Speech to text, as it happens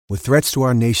With threats to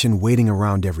our nation waiting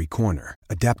around every corner,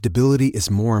 adaptability is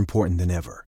more important than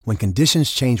ever. When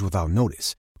conditions change without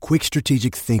notice, quick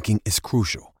strategic thinking is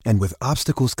crucial. And with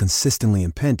obstacles consistently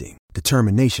impending,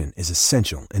 determination is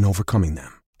essential in overcoming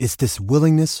them. It's this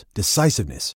willingness,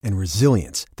 decisiveness, and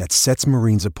resilience that sets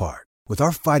Marines apart. With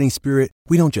our fighting spirit,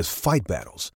 we don't just fight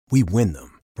battles, we win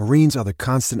them. Marines are the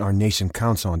constant our nation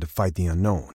counts on to fight the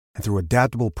unknown. And through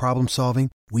adaptable problem solving,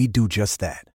 we do just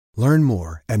that. Learn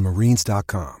more at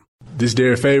marines.com. This is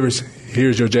Derek Favors.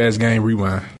 Here's your Jazz Game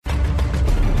Rewind.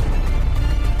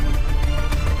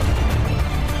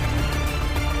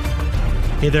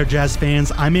 Hey there, Jazz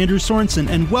fans. I'm Andrew Sorensen,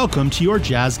 and welcome to your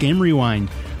Jazz Game Rewind.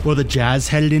 Well, the Jazz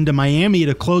headed into Miami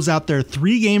to close out their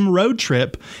 3-game road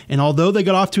trip, and although they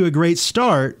got off to a great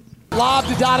start... Lob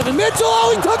to Donovan Mitchell.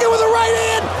 Oh, he took it with the right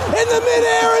hand in the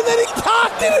midair, and then he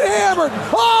cocked it and hammered.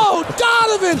 Oh,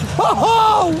 Donovan.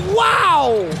 Oh,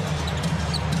 wow.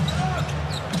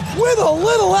 With a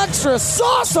little extra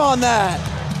sauce on that.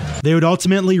 They would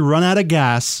ultimately run out of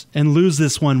gas and lose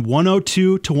this one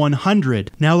 102-100.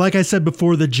 Now, like I said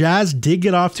before, the Jazz did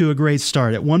get off to a great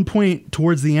start. At one point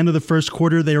towards the end of the first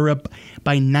quarter, they were up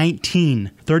by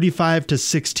 19,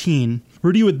 35-16.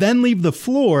 Rudy would then leave the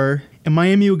floor, and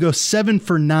Miami would go 7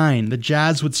 for 9. The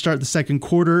Jazz would start the second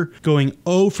quarter going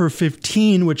 0 for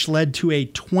 15, which led to a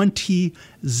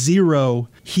 20-0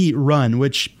 Heat run,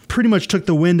 which pretty much took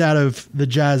the wind out of the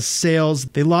Jazz sails.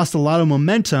 They lost a lot of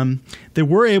momentum. They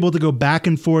were able to go back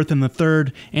and forth in the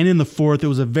third and in the fourth. It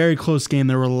was a very close game.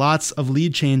 There were lots of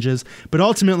lead changes, but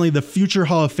ultimately the future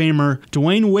Hall of Famer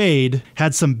Dwayne Wade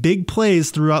had some big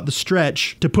plays throughout the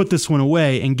stretch to put this one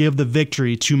away and give the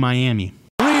victory to Miami.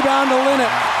 Rebound to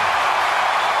Linnet.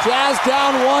 Jazz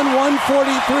down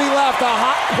 1:143 left. A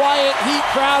hot, quiet Heat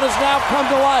crowd has now come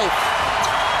to life.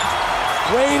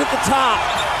 Wade at the top.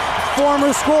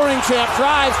 Former scoring champ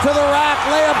drives to the rack,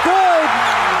 layup good.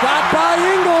 Got by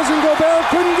Ingles and Gobert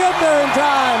couldn't get there in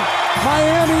time.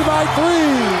 Miami by 3,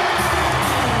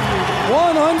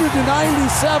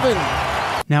 100-97.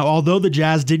 Now, although the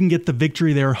Jazz didn't get the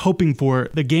victory they were hoping for,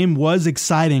 the game was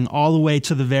exciting all the way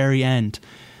to the very end.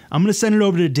 I'm going to send it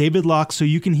over to David Locke so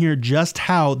you can hear just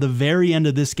how the very end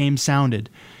of this game sounded.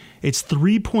 It's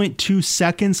 3.2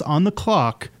 seconds on the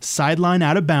clock, sideline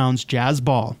out of bounds, Jazz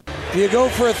ball. Do you go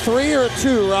for a 3 or a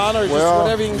 2, Ron, or just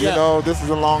whatever you can get? Well, this is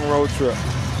a long road trip.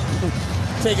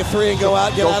 Take a 3 and get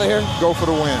out of here? Go for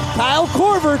the win. Kyle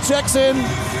Korver checks in.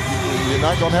 You're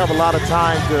not going to have a lot of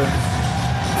time to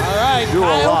do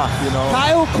a lot,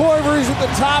 Kyle Korver is at the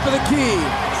top of the key.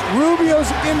 Rubio's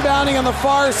inbounding on the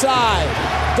far side.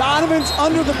 Donovan's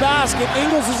under the basket.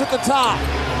 Ingles is at the top.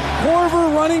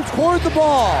 Korver running toward the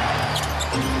ball.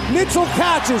 Mitchell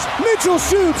catches. Mitchell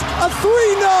shoots. A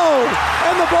 3, no!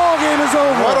 And the ball game is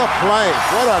over. What a play.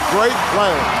 What a great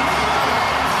play.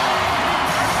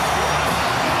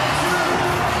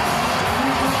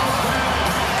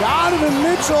 Donovan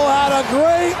Mitchell had a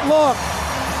great look.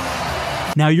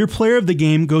 Now your player of the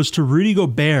game goes to Rudy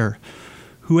Gobert,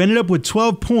 who ended up with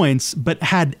 12 points but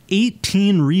had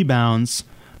 18 rebounds,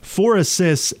 4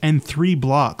 assists, and 3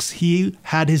 blocks. He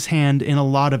had his hand in a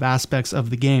lot of aspects of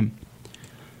the game.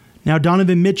 Now,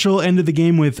 Donovan Mitchell ended the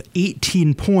game with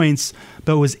 18 points,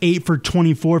 but was 8 for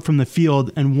 24 from the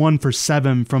field and 1 for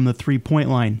 7 from the three-point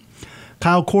line.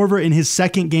 Kyle Korver in his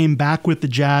second game back with the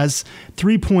Jazz,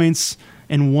 3 points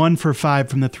and 1 for 5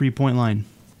 from the three-point line.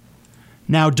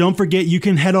 Now, don't forget you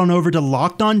can head on over to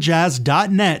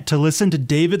LockedOnJazz.net to listen to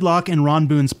David Locke and Ron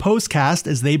Boone's postcast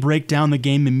as they break down the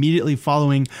game immediately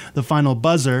following the final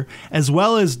buzzer, as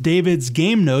well as David's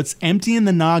game notes, Empty in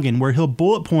the Noggin, where he'll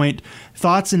bullet point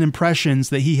thoughts and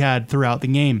impressions that he had throughout the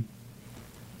game.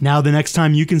 Now, the next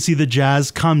time you can see the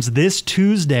Jazz comes this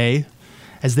Tuesday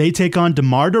as they take on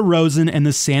DeMar DeRozan and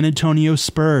the San Antonio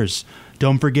Spurs.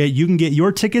 Don't forget you can get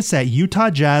your tickets at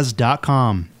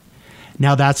UtahJazz.com.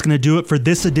 Now that's going to do it for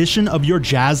this edition of your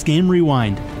Jazz Game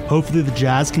Rewind. Hopefully the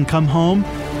Jazz can come home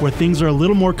where things are a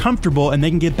little more comfortable and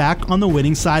they can get back on the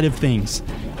winning side of things.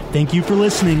 Thank you for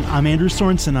listening. I'm Andrew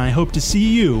Sorensen, and I hope to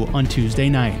see you on Tuesday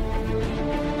night.